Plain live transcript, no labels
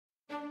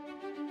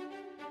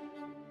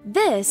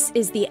This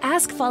is the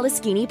Ask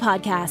Faleskini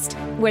podcast,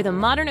 where the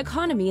modern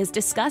economy is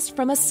discussed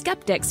from a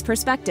skeptic's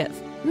perspective.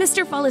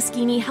 Mr.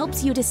 Faleskini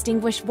helps you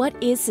distinguish what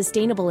is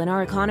sustainable in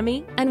our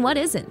economy and what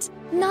isn't.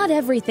 Not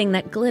everything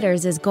that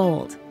glitters is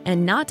gold,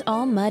 and not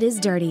all mud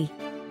is dirty.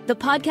 The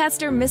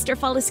podcaster Mr.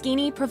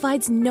 Faleskini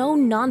provides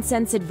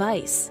no-nonsense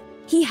advice.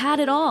 He had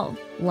it all,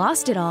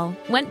 lost it all,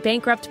 went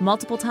bankrupt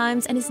multiple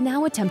times, and is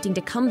now attempting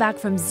to come back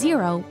from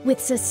zero with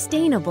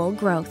sustainable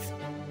growth.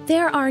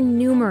 There are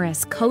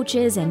numerous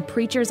coaches and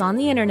preachers on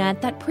the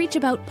internet that preach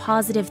about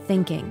positive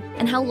thinking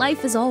and how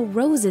life is all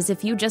roses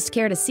if you just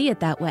care to see it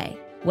that way.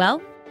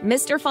 Well,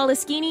 Mr.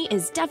 Faleskini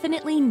is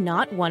definitely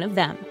not one of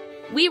them.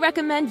 We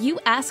recommend you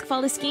ask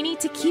Faleskini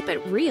to keep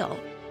it real.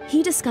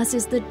 He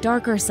discusses the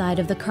darker side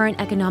of the current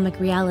economic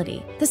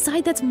reality, the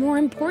side that's more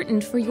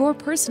important for your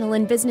personal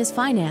and business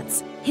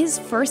finance. His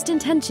first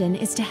intention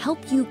is to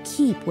help you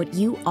keep what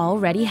you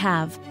already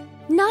have.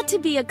 Not to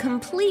be a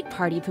complete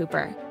party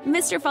pooper,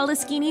 Mr.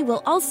 Faleskini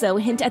will also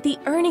hint at the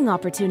earning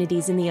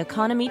opportunities in the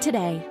economy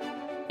today.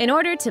 In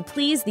order to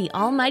please the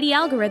almighty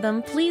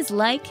algorithm, please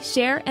like,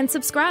 share, and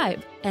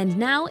subscribe. And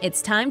now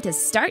it's time to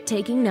start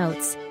taking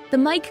notes. The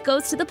mic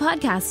goes to the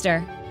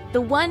podcaster,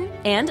 the one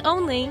and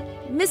only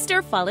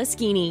Mr.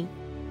 Faleskini.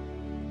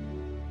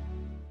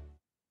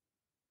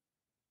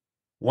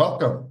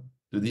 Welcome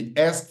to the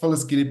Ask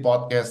Faleskini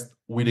podcast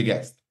with a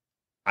guest.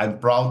 I'm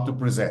proud to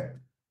present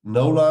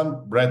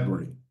Nolan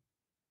Bradbury,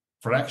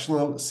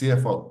 fractional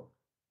CFO.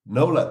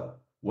 Nolan,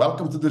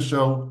 welcome to the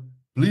show.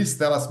 Please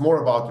tell us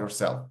more about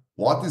yourself.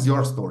 What is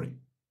your story?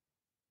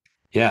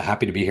 Yeah,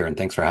 happy to be here, and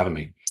thanks for having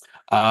me.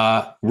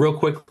 Real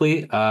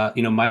quickly,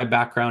 my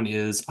background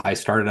is I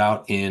started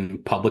out in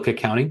public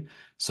accounting,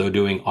 so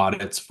doing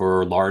audits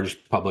for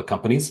large public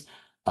companies.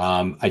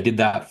 I did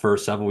that for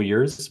several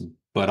years,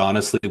 but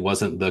honestly, it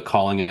wasn't the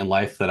calling in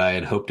life that I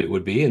had hoped it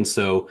would be, and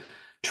so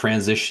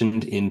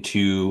transitioned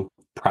into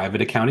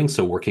private accounting,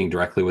 so working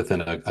directly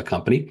within a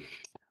company,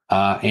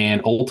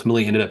 and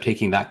ultimately ended up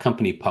taking that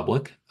company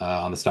public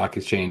on the stock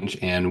exchange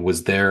and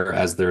was there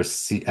as their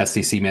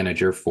SEC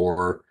manager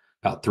for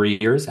about 3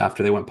 years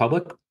after they went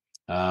public.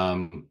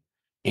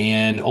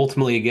 And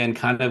ultimately, again,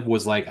 kind of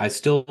was like, I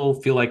still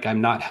feel like I'm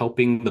not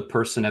helping the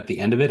person at the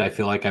end of it. I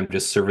feel like I'm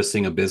just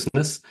servicing a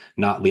business,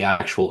 not the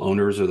actual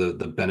owners or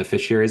the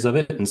beneficiaries of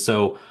it. And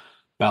so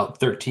about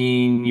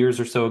 13 years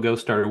or so ago,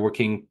 started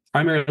working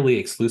primarily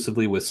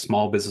exclusively with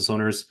small business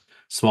owners,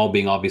 small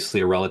being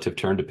obviously a relative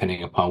term,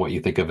 depending upon what you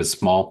think of as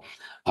small,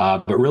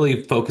 but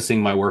really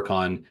focusing my work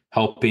on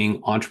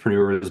helping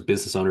entrepreneurs,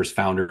 business owners,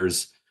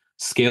 founders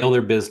scale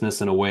their business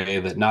in a way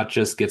that not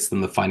just gets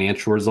them the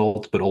financial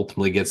results, but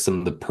ultimately gets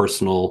them the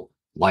personal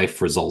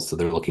life results that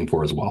they're looking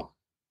for as well.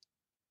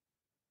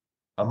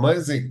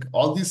 Amazing.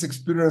 All these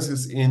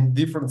experiences in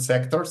different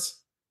sectors.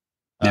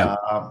 Yeah.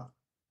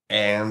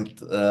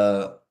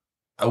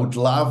 I would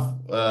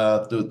love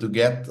to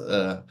get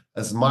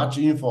as much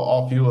info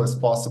of you as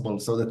possible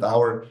so that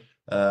our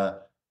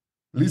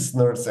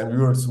listeners and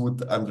viewers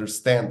would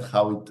understand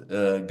how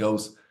it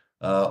goes.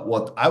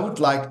 What I would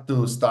like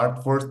to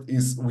start first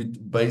is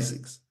with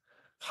basics.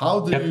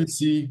 How do you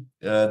see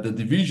the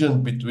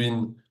division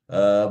between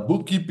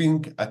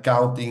bookkeeping,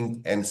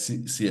 accounting, and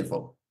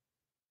CFO?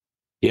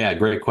 Yeah,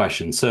 great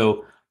question.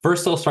 So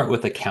first, I'll start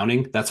with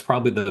accounting. That's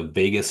probably the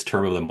vaguest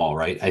term of them all,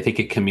 right? I think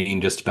it can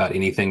mean just about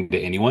anything to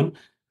anyone.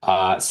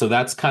 So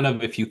that's kind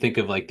of, if you think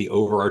of like the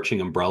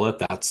overarching umbrella,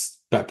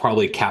 that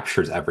probably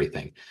captures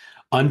everything.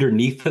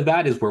 Underneath of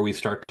that is where we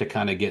start to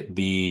kind of get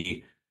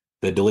the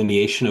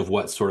delineation of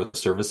what sort of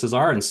services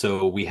are. And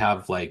so we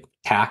have like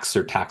tax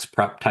or tax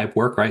prep type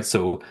work, right?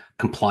 So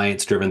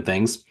compliance driven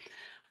things.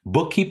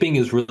 Bookkeeping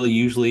is really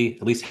usually,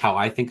 at least how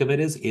I think of it,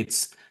 is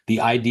it's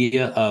the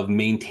idea of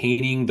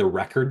maintaining the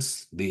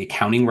records, the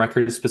accounting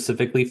records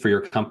specifically for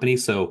your company.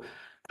 So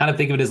kind of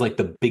think of it as like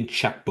the big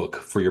checkbook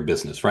for your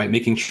business, right?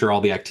 Making sure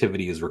all the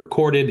activity is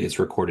recorded, it's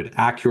recorded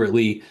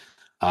accurately,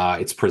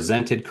 it's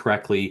presented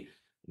correctly,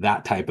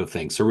 that type of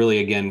thing. So really,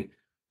 again,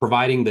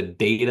 providing the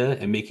data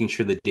and making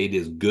sure the data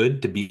is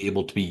good to be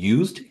able to be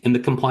used in the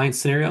compliance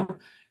scenario.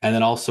 And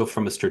then also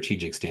from a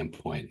strategic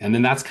standpoint. And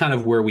then that's kind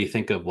of where we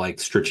think of like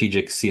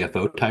strategic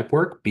CFO type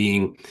work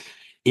being,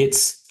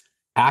 it's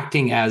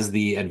acting as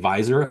the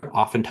advisor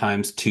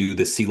oftentimes to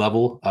the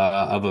C-level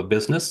of a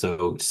business.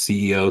 So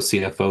CEO,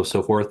 CFO,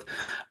 so forth,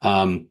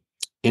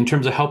 in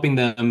terms of helping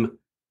them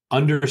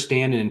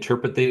understand and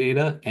interpret the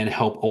data and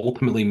help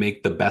ultimately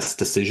make the best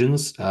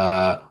decisions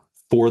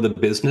for the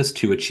business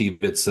to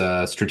achieve its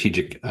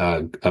strategic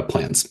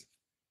plans.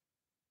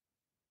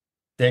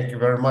 Thank you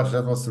very much.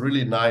 That was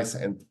really nice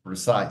and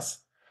precise.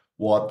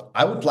 What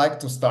I would like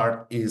to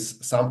start is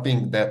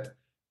something that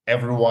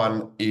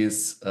everyone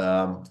is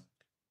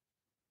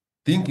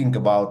thinking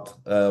about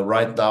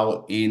right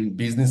now in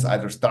business,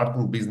 either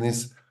starting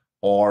business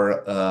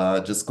or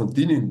just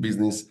continuing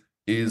business,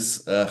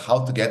 is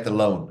how to get a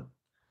loan.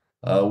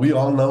 We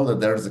all know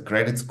that there's a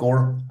credit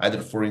score,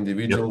 either for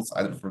individuals,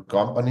 either for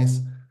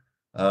companies.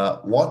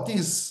 What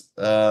is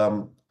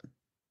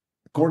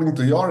according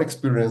to your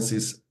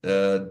experiences,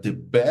 the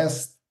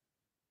best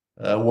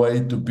way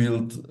to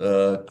build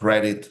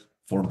credit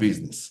for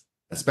business,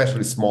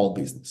 especially small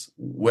business?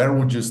 Where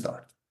would you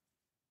start?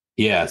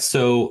 Yeah.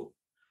 So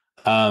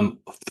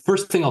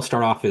first thing I'll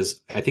start off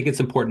is I think it's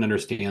important to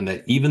understand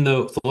that even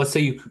though, so let's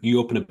say you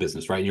open a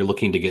business, right? And you're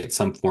looking to get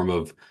some form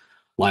of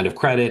line of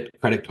credit,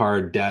 credit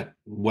card, debt,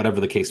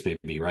 whatever the case may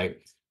be, right?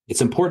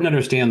 It's important to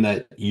understand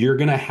that you're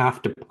going to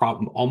have to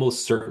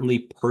almost certainly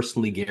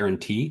personally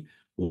guarantee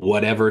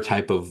whatever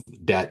type of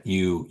debt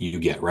you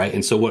get, right?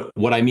 And so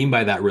what I mean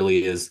by that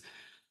really is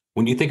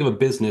when you think of a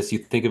business, you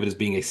think of it as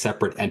being a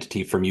separate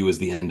entity from you as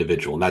the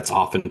individual. And that's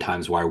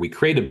oftentimes why we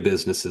create a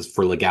business is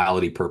for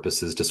legality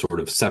purposes to sort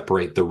of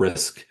separate the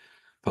risk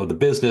of the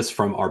business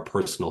from our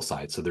personal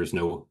side. So there's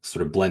no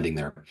sort of blending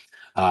there.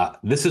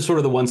 This is sort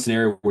of the one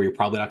scenario where you're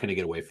probably not going to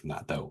get away from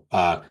that, though.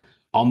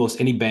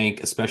 Almost any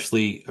bank,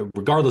 especially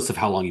regardless of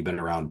how long you've been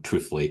around,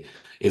 truthfully,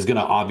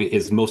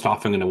 is most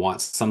often going to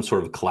want some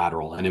sort of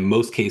collateral. And in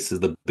most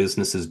cases, the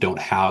businesses don't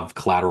have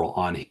collateral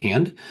on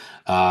hand,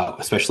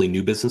 especially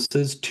new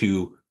businesses,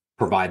 to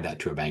provide that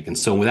to a bank. And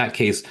so in that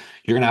case,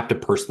 you're going to have to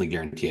personally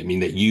guarantee it. I mean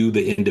that you,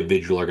 the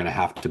individual, are going to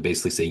have to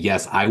basically say,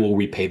 yes, I will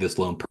repay this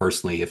loan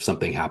personally if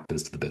something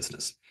happens to the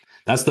business.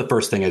 That's the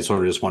first thing I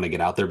sort of just want to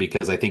get out there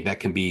because I think that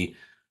can be,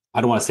 I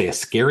don't want to say a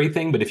scary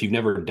thing, but if you've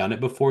never done it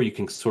before, you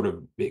can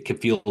it can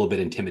feel a little bit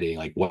intimidating.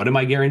 Like, what am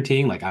I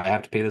guaranteeing? Like, I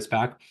have to pay this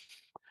back.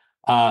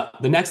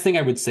 The next thing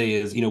I would say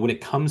is, when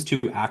it comes to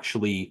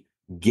actually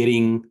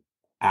getting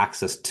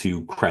access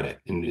to credit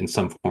in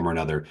some form or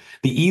another,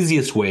 the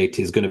easiest way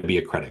is going to be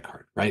a credit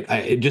card,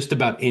 right? Just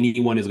about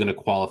anyone is going to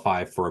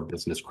qualify for a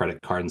business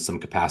credit card in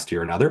some capacity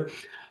or another.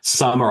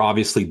 Some are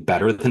obviously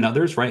better than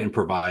others, right? And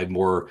provide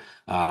more,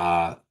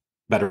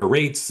 better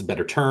rates,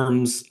 better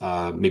terms,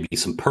 maybe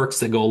some perks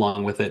that go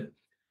along with it.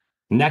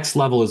 Next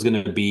level is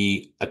going to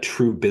be a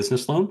true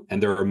business loan.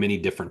 And there are many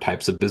different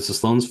types of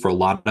business loans. For a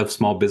lot of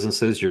small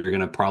businesses, you're going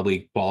to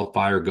probably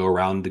qualify or go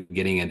around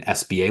getting an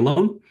SBA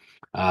loan.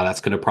 That's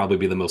going to probably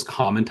be the most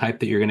common type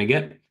that you're going to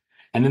get.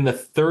 And then the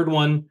third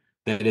one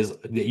that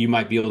you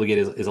might be able to get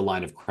is a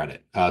line of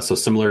credit. So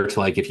similar to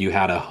like if you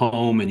had a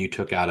home and you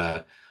took out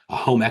a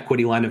home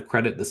equity line of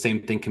credit, the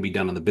same thing can be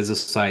done on the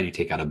business side. You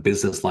take out a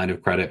business line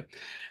of credit.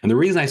 And the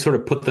reason I sort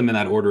of put them in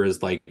that order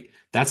is like,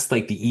 that's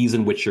like the ease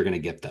in which you're going to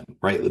get them,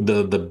 right?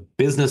 The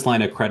business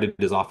line of credit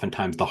is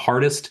oftentimes the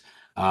hardest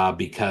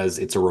because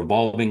it's a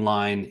revolving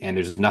line and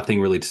there's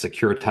nothing really to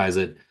securitize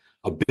it.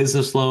 A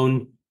business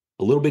loan,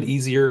 a little bit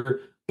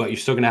easier, but you're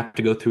still going to have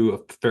to go through a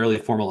fairly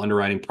formal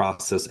underwriting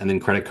process. And then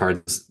credit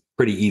cards,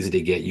 pretty easy to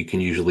get. You can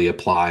usually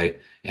apply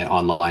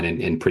online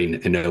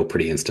and know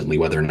pretty instantly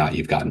whether or not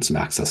you've gotten some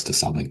access to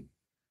something.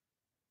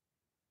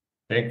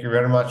 Thank you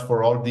very much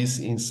for all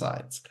these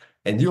insights.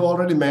 And you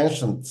already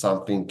mentioned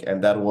something,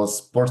 and that was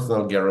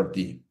personal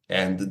guarantee.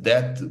 And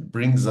that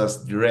brings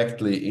us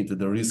directly into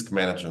the risk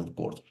management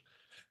quarter.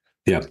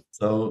 Yeah.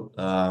 So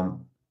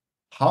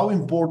how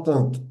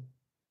important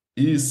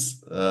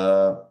is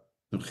to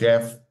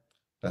have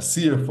a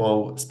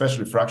CFO,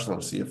 especially fractional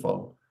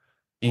CFO,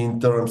 in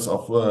terms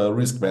of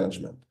risk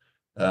management?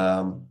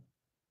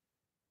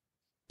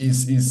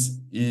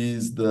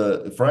 Is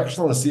the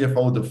fractional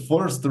CFO the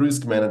first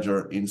risk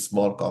manager in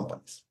small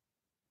companies?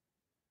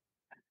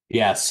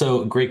 Yeah,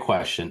 so great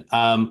question.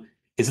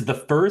 Is it the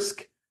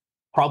first?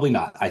 Probably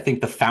not. I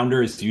think the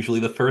founder is usually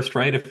the first,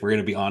 right? If we're going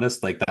to be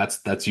honest, like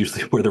that's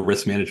usually where the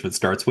risk management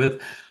starts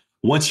with.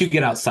 Once you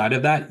get outside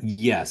of that,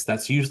 yes,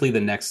 that's usually the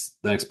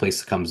next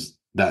place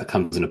that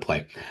comes into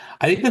play.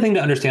 I think the thing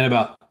to understand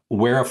about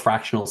where a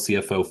fractional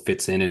CFO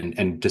fits in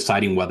and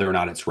deciding whether or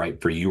not it's right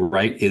for you,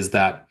 right, is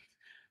that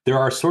there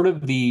are sort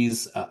of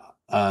these.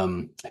 Are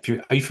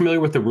you familiar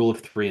with the rule of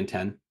 3 and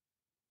 10?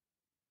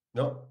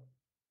 No.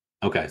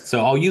 Okay,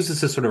 so I'll use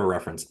this as sort of a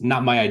reference.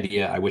 Not my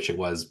idea. I wish it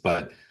was,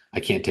 but I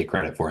can't take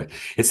credit for it.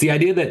 It's the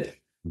idea that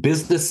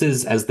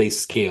businesses, as they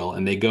scale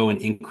and they go in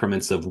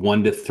increments of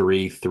 1 to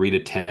 3, 3 to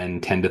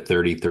 10, 10 to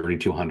 30, 30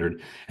 to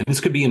 100, and this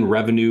could be in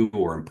revenue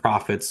or in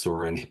profits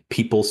or in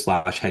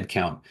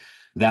people/headcount,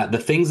 that the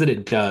things that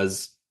it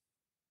does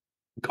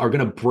are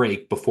going to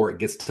break before it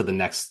gets to the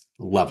next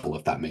level,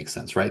 if that makes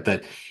sense, right?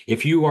 That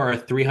if you are a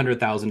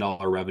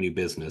 $300,000 revenue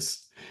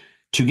business,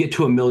 to get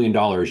to $1 million,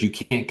 you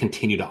can't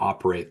continue to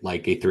operate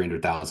like a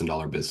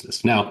 $300,000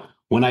 business. Now,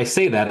 when I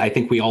say that, I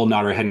think we all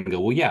nod our head and go,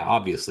 well, yeah,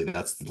 obviously,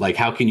 that's like,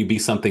 how can you be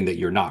something that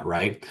you're not,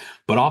 right?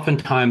 But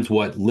oftentimes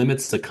what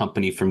limits a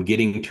company from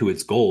getting to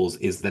its goals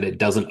is that it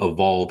doesn't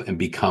evolve and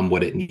become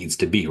what it needs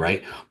to be,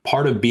 right?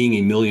 Part of being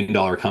a $1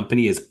 million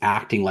company is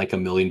acting like a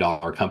 $1 million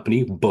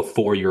company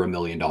before you're a $1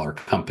 million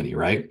company,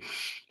 right?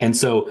 And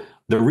so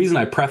the reason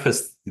I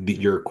preface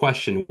your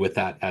question with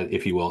that,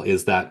 if you will,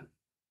 is that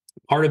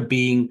part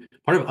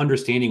of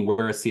understanding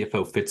where a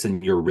CFO fits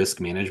in your risk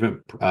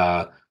management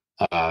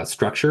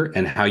structure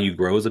and how you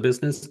grow as a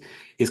business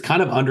is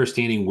kind of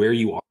understanding where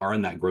you are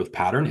in that growth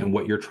pattern and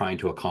what you're trying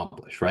to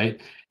accomplish, right?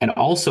 And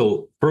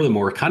also,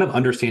 furthermore, kind of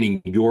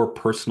understanding your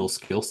personal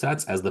skill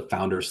sets as the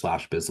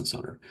founder/business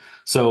owner.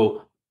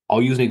 So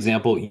I'll use an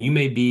example. You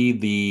may be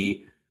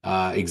the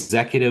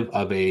executive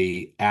of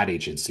a ad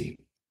agency.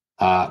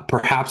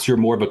 Perhaps you're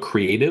more of a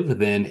creative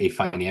than a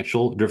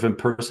financial driven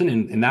person.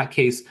 And in that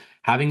case,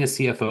 having a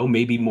CFO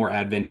may be more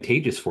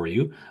advantageous for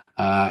you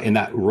in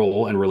that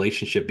role and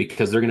relationship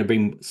because they're going to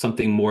bring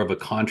something more of a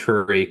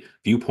contrary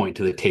viewpoint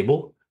to the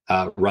table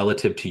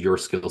relative to your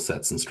skill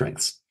sets and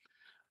strengths.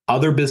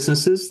 Other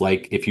businesses,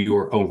 like if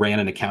ran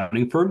an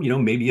accounting firm,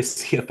 maybe a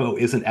CFO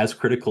isn't as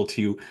critical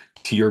to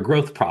your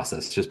growth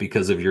process just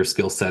because of your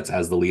skill sets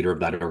as the leader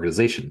of that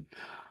organization.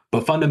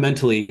 But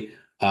fundamentally,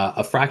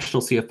 a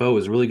fractional CFO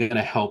is really going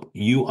to help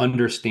you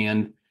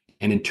understand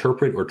and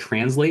interpret or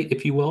translate,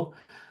 if you will,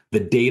 the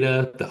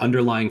data, the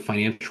underlying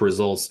financial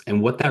results,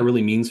 and what that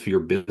really means for your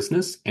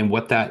business and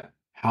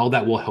how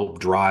that will help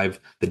drive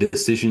the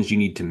decisions you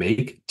need to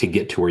make to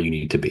get to where you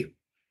need to be.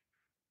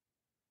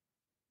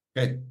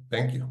 Okay,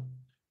 thank you.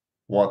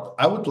 What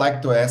I would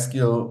like to ask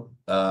you,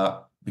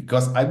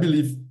 because I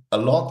believe a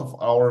lot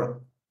of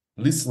our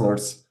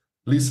listeners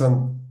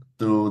listen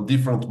to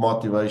different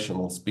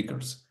motivational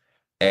speakers.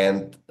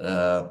 And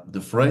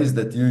the phrase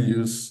that you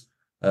use,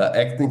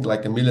 acting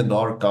like $1 million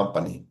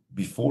company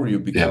before you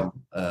become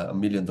 $1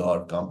 million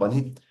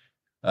company,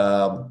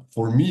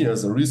 for me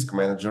as a risk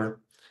manager,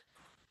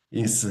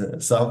 is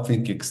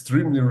something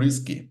extremely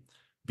risky.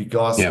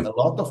 Because a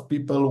lot of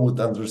people would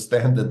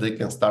understand that they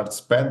can start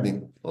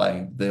spending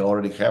like they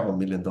already have $1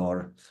 million.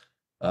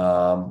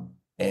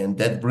 And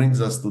that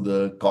brings us to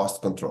the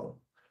cost control.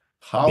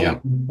 How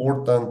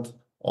important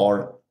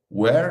or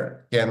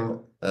where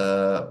can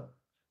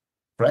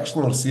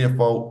fractional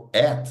CFO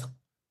add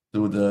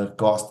to the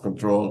cost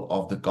control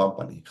of the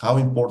company? How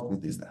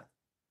important is that?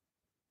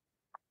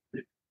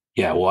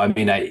 Yeah, well, I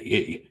mean,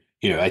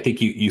 I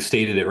think you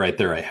stated it right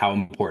there, right? How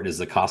important is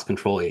the cost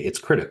control? It's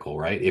critical,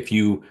 right? If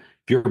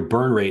your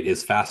burn rate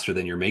is faster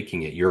than you're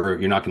making it, you're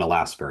not going to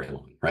last very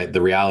long, right?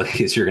 The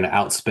reality is you're going to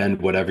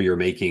outspend whatever you're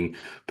making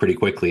pretty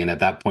quickly. And at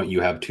that point,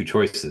 you have two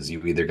choices.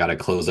 You either got to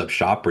close up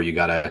shop or you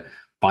got to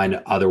find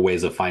other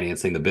ways of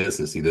financing the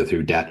business, either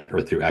through debt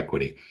or through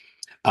equity.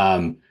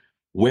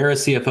 Where a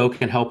CFO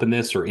can help in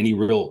this, or any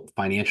real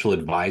financial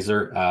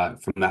advisor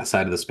from that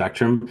side of the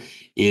spectrum,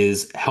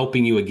 is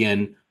helping you,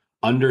 again,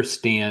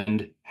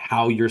 understand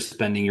how you're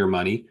spending your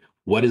money,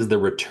 what is the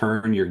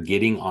return you're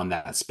getting on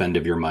that spend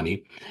of your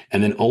money,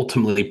 and then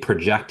ultimately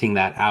projecting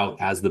that out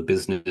as the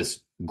business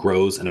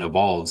grows and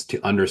evolves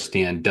to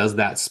understand, does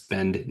that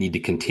spend need to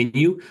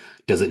continue?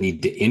 Does it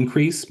need to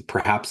increase?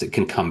 Perhaps it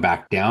can come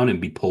back down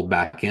and be pulled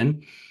back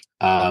in.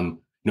 A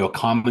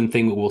common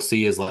thing that we'll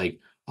see is like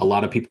a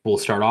lot of people will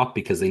start off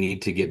because they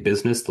need to get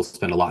business. They'll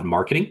spend a lot in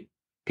marketing.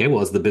 Okay,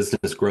 well, as the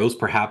business grows,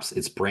 perhaps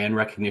its brand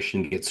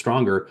recognition gets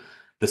stronger.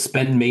 The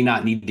spend may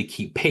not need to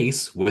keep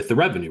pace with the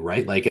revenue,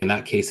 right? Like in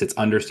that case, it's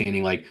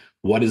understanding like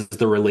what is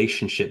the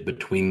relationship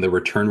between the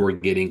return we're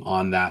getting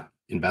on that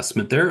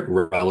investment there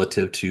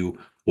relative to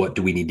what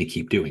do we need to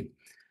keep doing.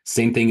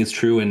 Same thing is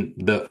true in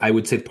I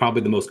would say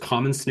probably the most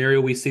common scenario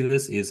we see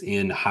this is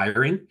in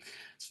hiring.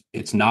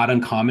 It's not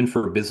uncommon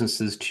for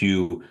businesses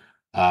to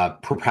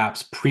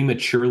perhaps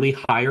prematurely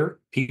hire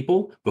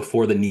people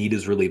before the need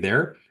is really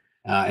there.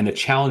 And the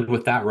challenge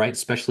with that, right,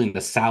 especially in the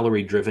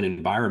salary-driven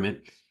environment,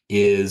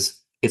 is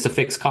it's a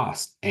fixed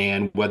cost.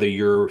 And whether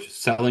you're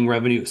selling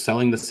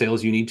the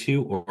sales you need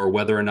to, or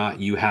whether or not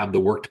you have the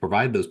work to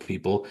provide those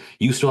people,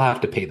 you still have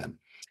to pay them.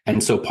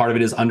 And so part of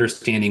it is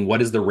understanding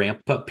what is the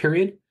ramp up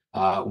period.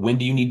 When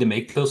do you need to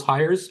make those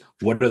hires?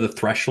 What are the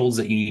thresholds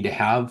that you need to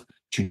have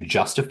to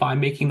justify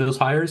making those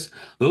hires?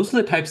 Those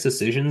are the types of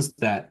decisions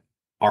that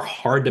are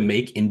hard to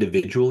make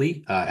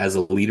individually as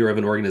a leader of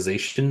an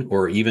organization,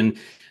 or even,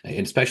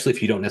 and especially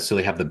if you don't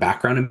necessarily have the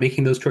background in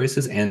making those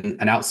choices, and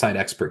an outside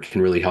expert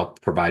can really help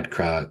provide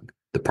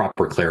the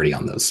proper clarity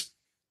on those.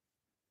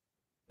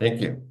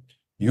 Thank you.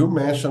 You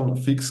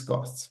mentioned fixed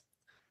costs,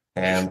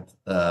 and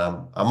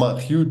I'm a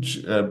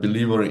huge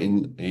believer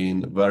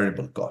in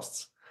variable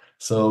costs.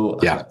 So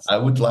I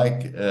would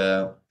like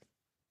to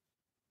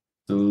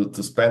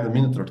spend a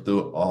minute or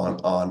two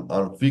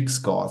on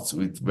fixed costs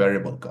with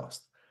variable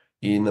costs.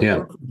 In a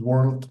perfect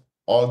world,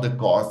 all the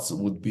costs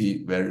would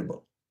be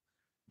variable.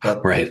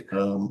 But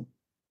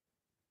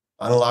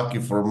unlucky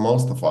for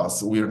most of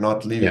us, we are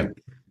not living,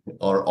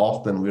 or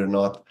often we're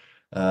not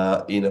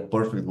in a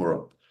perfect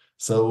world.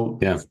 So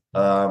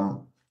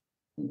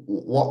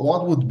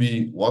what would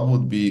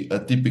be a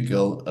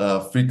typical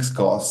fixed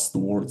cost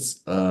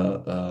towards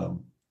a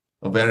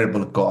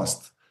variable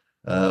cost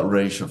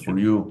ratio for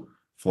you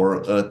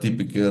for a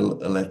typical,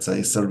 let's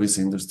say, service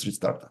industry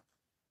startup?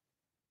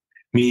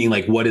 Meaning,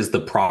 like, what is the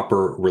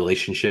proper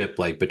relationship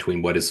like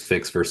between what is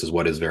fixed versus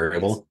what is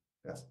variable?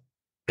 Yes.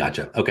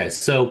 Gotcha. Okay.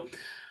 So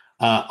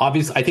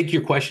obviously, I think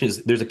your question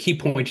is, there's a key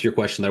point to your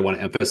question that I want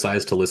to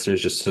emphasize to listeners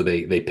just so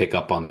they pick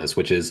up on this,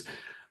 which is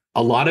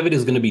a lot of it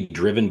is going to be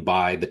driven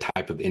by the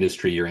type of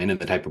industry you're in and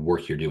the type of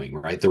work you're doing,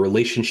 right? The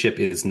relationship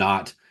is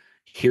not,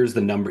 here's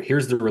the number,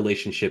 here's the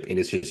relationship, and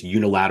it's just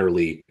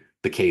unilaterally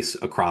the case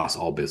across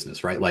all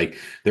business, right? Like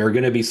there are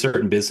going to be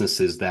certain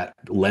businesses that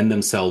lend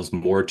themselves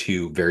more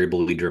to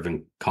variably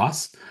driven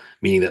costs,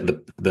 meaning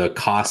that the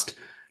cost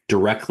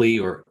directly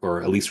or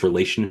at least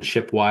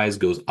relationship wise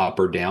goes up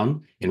or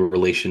down in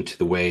relation to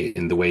the way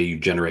you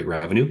generate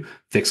revenue.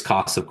 Fixed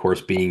costs, of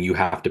course, being you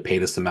have to pay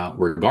this amount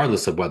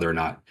regardless of whether or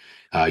not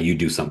you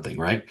do something,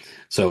 right?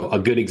 So a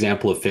good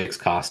example of fixed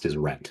cost is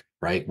rent,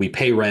 right? We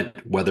pay rent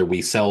whether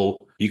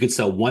you could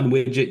sell one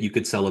widget, you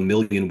could sell a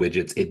million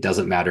widgets. It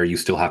doesn't matter. You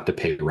still have to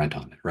pay rent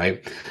on it,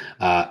 right?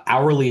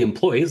 Hourly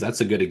employees,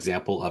 that's a good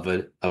example of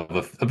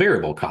a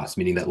variable cost,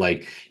 meaning that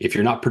like if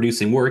you're not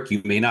producing work,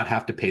 you may not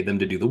have to pay them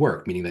to do the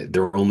work, meaning that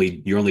you're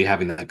only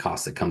having that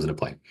cost that comes into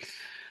play.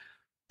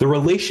 The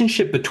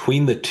relationship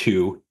between the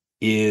two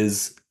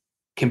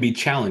can be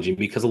challenging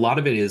because a lot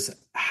of it is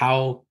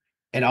how,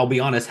 and I'll be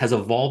honest, has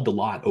evolved a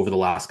lot over the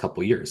last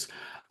couple of years.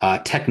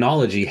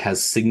 Technology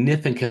has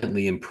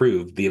significantly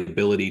improved the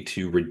ability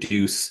to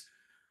reduce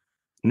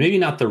maybe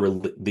not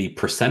the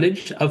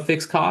percentage of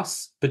fixed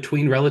costs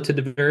between relative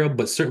to variable,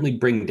 but certainly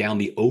bring down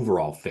the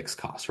overall fixed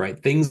costs,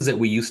 right? Things that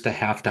we used to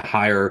have to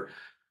hire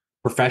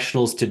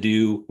professionals to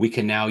do, we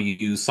can now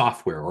use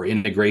software or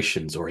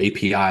integrations or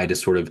API to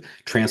sort of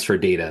transfer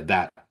data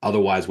that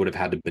otherwise would have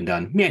had to been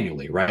done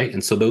manually, right?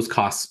 And so those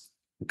costs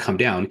come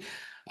down,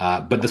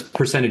 but the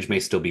percentage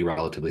may still be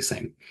relatively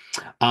same.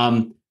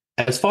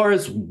 As far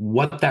as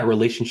what that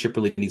relationship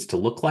really needs to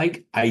look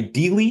like,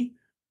 ideally,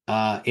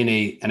 and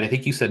I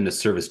think you said in a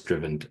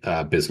service-driven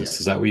business,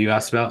 is that what you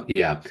asked about?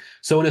 Yeah.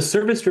 So in a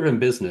service-driven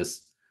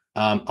business,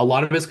 a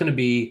lot of it's going to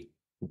be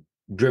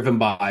driven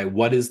by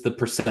what is the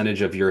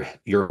percentage of your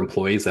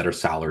employees that are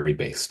salary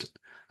based.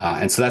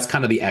 And so that's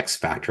kind of the X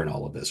factor in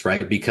all of this,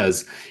 right?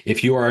 Because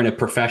if you are in a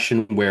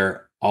profession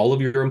where all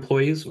of your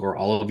employees or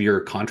all of your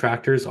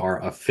contractors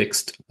are a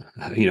fixed,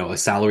 a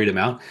salaried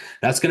amount,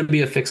 that's going to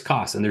be a fixed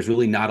cost. And there's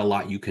really not a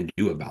lot you can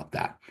do about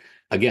that.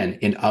 Again,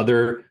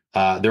 there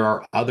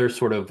are other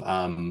sort of,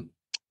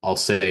 I'll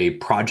say,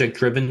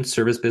 project-driven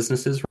service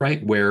businesses,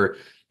 right, where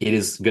it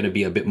is going to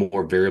be a bit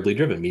more variably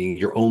driven, meaning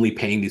you're only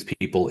paying these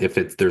people if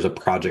there's a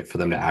project for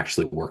them to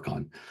actually work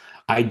on.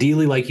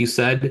 Ideally, like you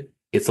said,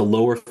 it's a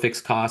lower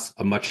fixed cost,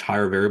 a much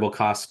higher variable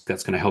cost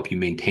that's going to help you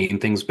maintain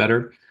things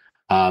better.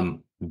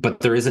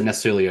 But there isn't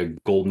necessarily a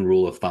golden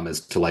rule of thumb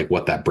as to like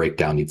what that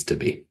breakdown needs to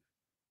be.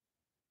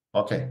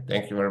 Okay,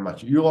 thank you very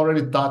much. You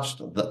already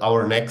touched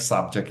our next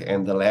subject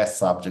and the last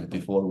subject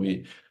before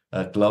we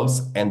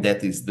close, and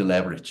that is the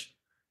leverage.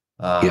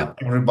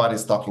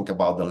 Everybody's talking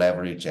about the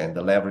leverage and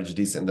the leverage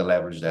this and the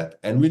leverage that.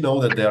 And we know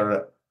that there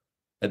are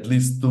at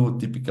least two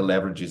typical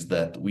leverages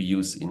that we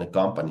use in a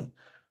company.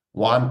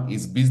 One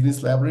is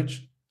business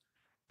leverage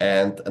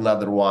and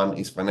another one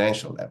is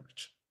financial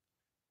leverage.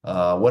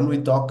 When we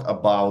talk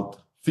about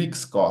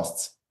fixed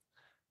costs,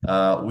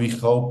 we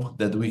hope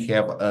that we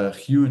have a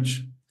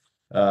huge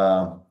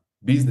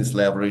business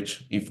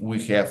leverage if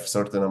we have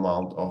certain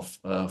amount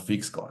of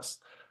fixed costs.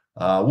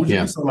 Would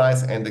you be so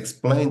nice and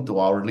explain to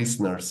our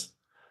listeners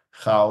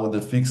how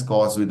the fixed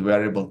costs with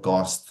variable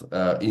cost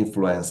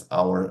influence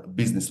our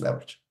business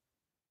leverage?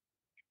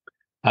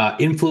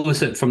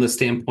 Influence it from the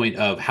standpoint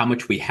of how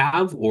much we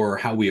have or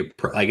how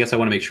I guess I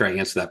want to make sure I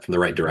answer that from the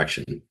right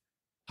direction.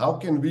 How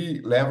can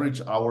we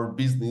leverage our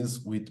business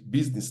with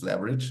business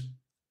leverage?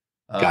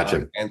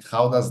 Gotcha. And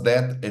how does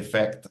that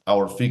affect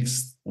our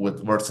fixed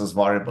versus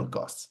variable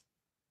costs?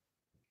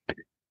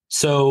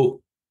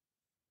 So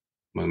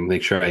I'm going to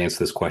make sure I answer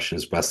this question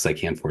as best as I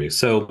can for you.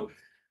 So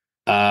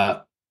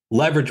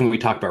leverage, when we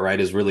talk about, right,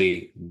 is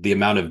really the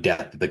amount of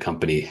debt that the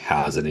company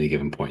has at any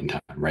given point in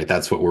time, right?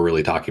 That's what we're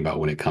really talking about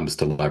when it comes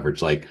to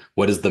leverage. Like,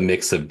 what is the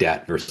mix of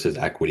debt versus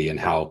equity and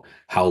how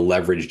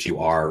leveraged you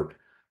are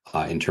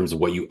in terms of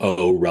what you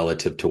owe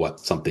relative to what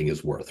something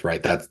is worth,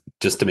 right? That's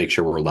just to make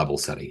sure we're level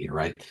setting here,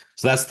 right?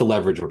 So that's the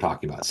leverage we're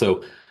talking about.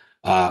 So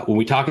when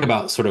we talk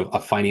about sort of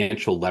a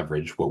financial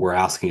leverage, what we're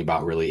asking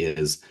about really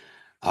is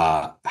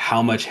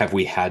how much have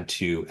we had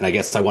to, and I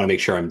guess I want to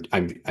make sure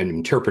I'm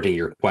interpreting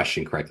your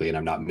question correctly and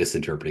I'm not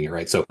misinterpreting it,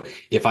 right? So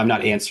if I'm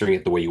not answering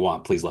it the way you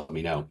want, please let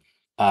me know.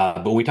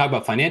 But when we talk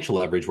about financial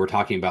leverage, we're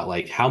talking about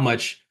like how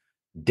much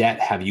debt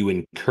have you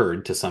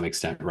incurred to some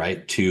extent,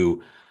 right,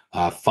 to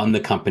fund the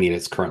company at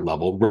its current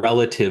level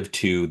relative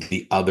to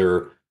the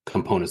other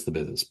components of the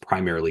business,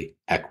 primarily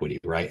equity,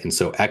 right? And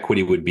so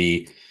equity would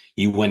be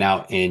you went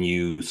out and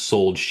you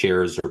sold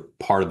shares or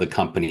part of the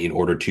company in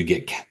order to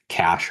get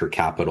cash or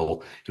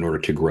capital in order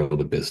to grow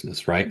the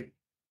business, right?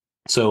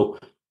 So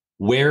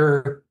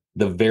where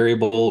the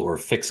variable or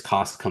fixed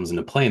cost comes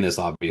into play in this,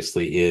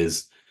 obviously,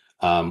 is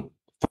from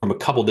a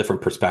couple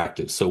different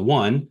perspectives. So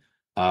one,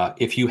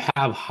 if you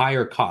have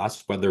higher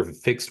costs, whether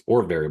fixed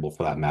or variable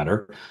for that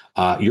matter,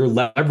 your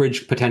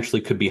leverage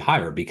potentially could be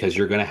higher because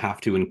you're going to have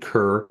to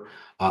incur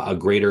a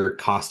greater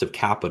cost of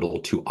capital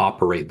to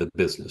operate the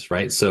business,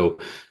 right? So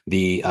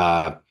the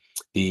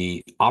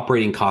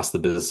operating costs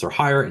of the business are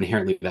higher.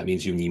 Inherently, that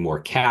means you need more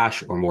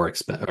cash or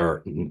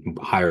or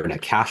higher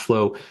net cash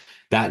flow.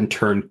 That in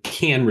turn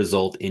can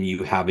result in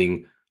you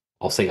having,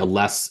 I'll say, a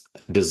less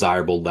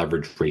desirable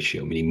leverage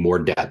ratio, meaning more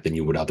debt than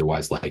you would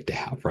otherwise like to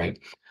have, right?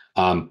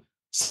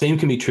 Same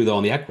can be true though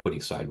on the equity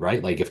side,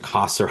 right? Like if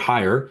costs are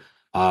higher,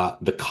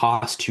 the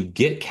cost to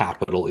get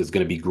capital is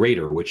going to be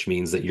greater, which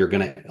means that you're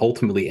going to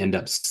ultimately end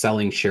up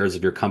selling shares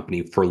of your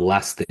company for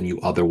less than you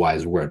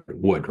otherwise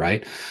would,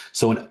 right?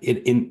 So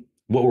in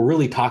what we're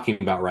really talking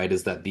about, right,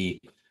 is that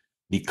the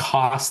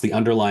cost, the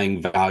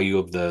underlying value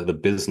of the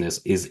business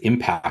is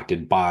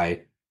impacted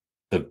by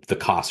the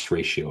cost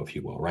ratio, if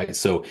you will, right?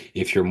 So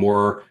if you're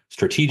more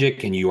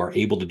strategic and you are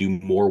able to do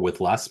more with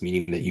less,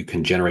 meaning that you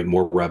can generate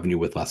more revenue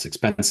with less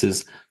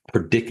expenses,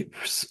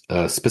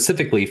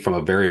 specifically from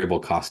a variable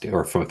cost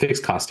or from a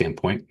fixed cost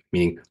standpoint,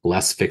 meaning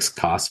less fixed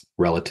costs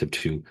relative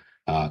to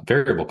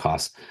variable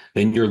costs,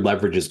 then your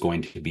leverage is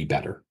going to be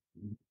better,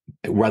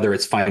 whether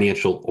it's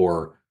financial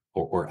or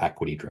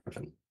equity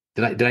driven.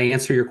 Did I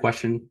answer your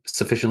question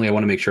sufficiently? I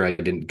want to make sure I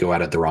didn't go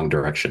at it the wrong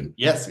direction.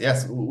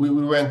 Yes, we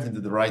went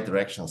into the right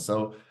direction.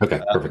 So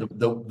okay, perfect.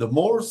 The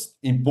most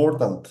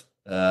important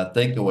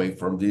takeaway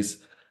from this,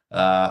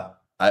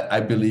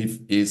 I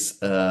believe, is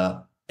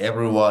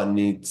everyone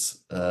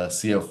needs a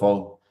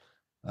CFO.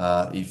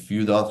 If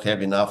you don't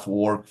have enough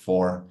work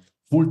for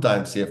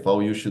full-time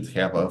CFO, you should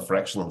have a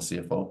fractional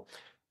CFO.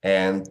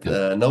 And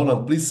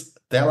Nolan, please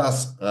tell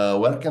us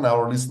where can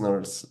our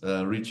listeners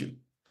reach you?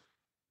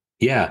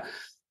 Yeah.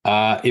 We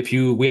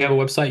have a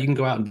website you can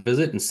go out and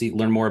visit and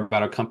learn more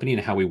about our company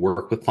and how we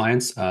work with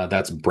clients.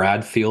 That's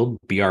Bradfield,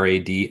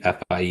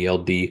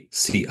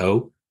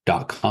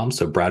 BradfieldCo.com.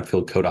 So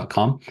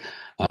bradfieldco.com.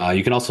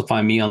 You can also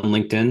find me on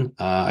LinkedIn.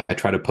 I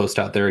try to post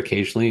out there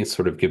occasionally and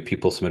sort of give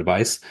people some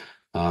advice.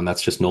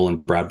 That's just Nolan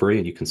Bradbury,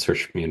 and you can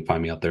search me and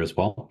find me out there as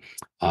well.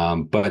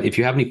 But if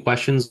you have any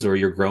questions or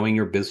you're growing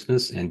your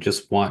business and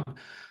just want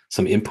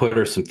some input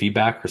or some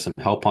feedback or some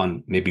help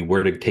on maybe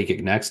where to take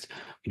it next,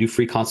 we do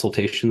free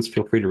consultations.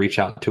 Feel free to reach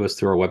out to us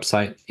through our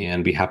website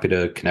and be happy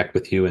to connect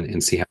with you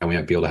and see how we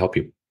might be able to help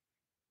you.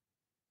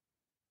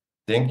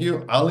 Thank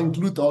you. I'll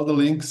include all the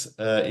links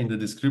in the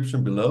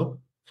description below.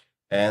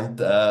 And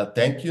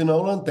thank you,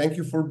 Nolan. Thank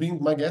you for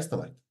being my guest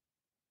tonight.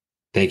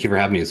 Thank you for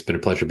having me. It's been a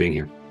pleasure being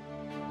here.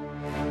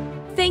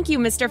 Thank you,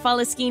 Mr.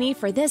 Faleskini,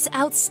 for this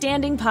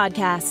outstanding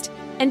podcast.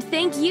 And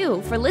thank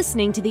you for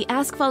listening to the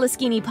Ask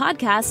Faleskini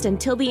podcast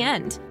until the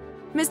end.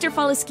 Mr.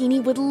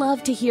 Faleskini would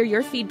love to hear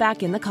your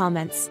feedback in the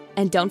comments.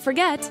 And don't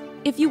forget,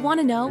 if you want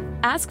to know,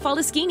 ask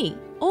Faleskini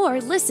or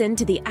listen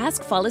to the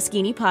Ask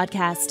Faleskini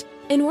podcast.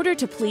 In order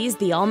to please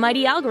the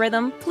almighty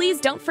algorithm,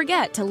 please don't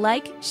forget to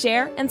like,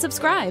 share, and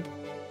subscribe.